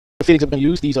fittings I'm going to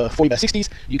use, these 40 by 60s,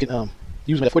 you can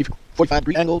use them at a 45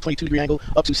 degree angle, 22 degree angle,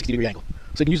 up to 60 degree angle.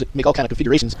 So you can use it, make all kind of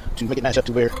configurations to make it match up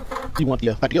to where you want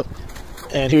the pipe to go.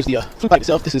 And here's the flue pipe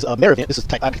itself. This is a mirror vent. This is the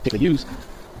type I particularly use.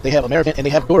 They have a mirror vent and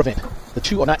they have door vent. The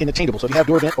two are not interchangeable. So if you have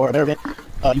door vent or a mirror vent,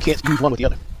 you can't use one with the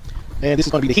other. And this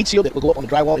is going to be the heat shield that will go up on the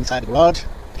drywall inside the garage.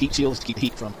 The heat shield is to keep the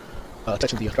heat from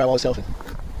touching the drywall itself and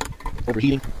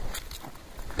overheating.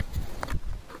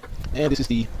 And this is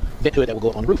the vent hood that will go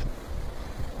up on the roof.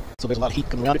 So there's a lot of heat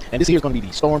coming around it. And this here is going to be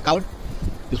the storm collar.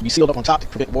 This will be sealed up on top to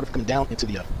prevent water from coming down into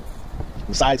the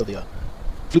sides of the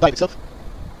flue pipe itself.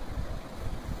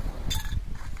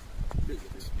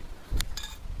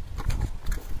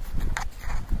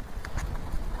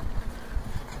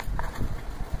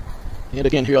 And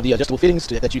again, here are the adjustable fittings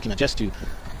that you can adjust to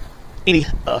any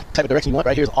type of direction you want.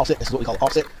 Right here is offset. This is what we call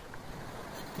offset.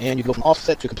 And you can go from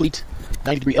offset to complete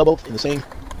 90-degree elbow in the same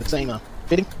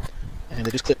fitting. And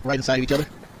they just clip right inside of each other.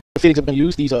 The fittings I'm going to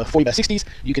use, these 40 by 60s,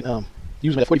 you can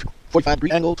use them at a 45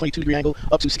 degree angle, 22 degree angle,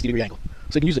 up to 60 degree angle.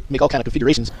 So you can use it, make all kind of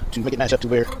configurations to make it match up to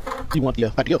where you want the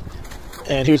pipe to go.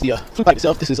 And here's the flue pipe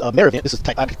itself. This is a mirror vent. This is the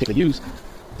type I particularly use.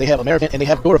 They have a mirror vent and they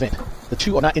have door vent. The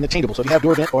two are not interchangeable. So if you have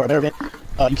door vent or a mirror vent,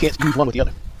 you can't use one with the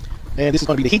other. And this is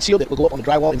going to be the heat shield that will go up on the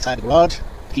drywall inside the garage.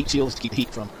 The heat shield is to keep the heat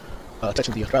from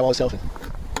touching the drywall itself and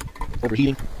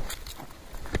overheating.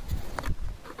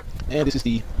 And this is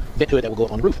the vent hood that will go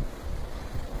up on the roof.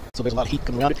 So there's a lot of heat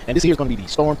coming around it. And this here is going to be the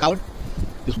storm collar.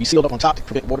 This will be sealed up on top to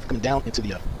prevent water from coming down into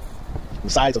the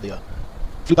sides of the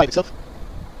flue pipe itself.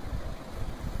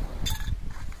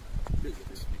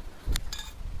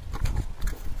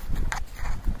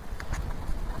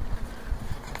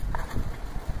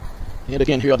 And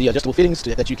again, here are the adjustable fittings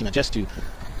that you can adjust to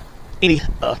any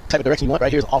type of direction you want.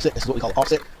 Right here is offset. This is what we call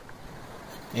offset.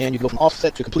 And you can go from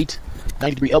offset to complete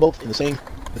 90-degree elbow in the same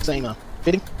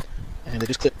fitting. And they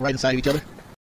just clip right inside of each other.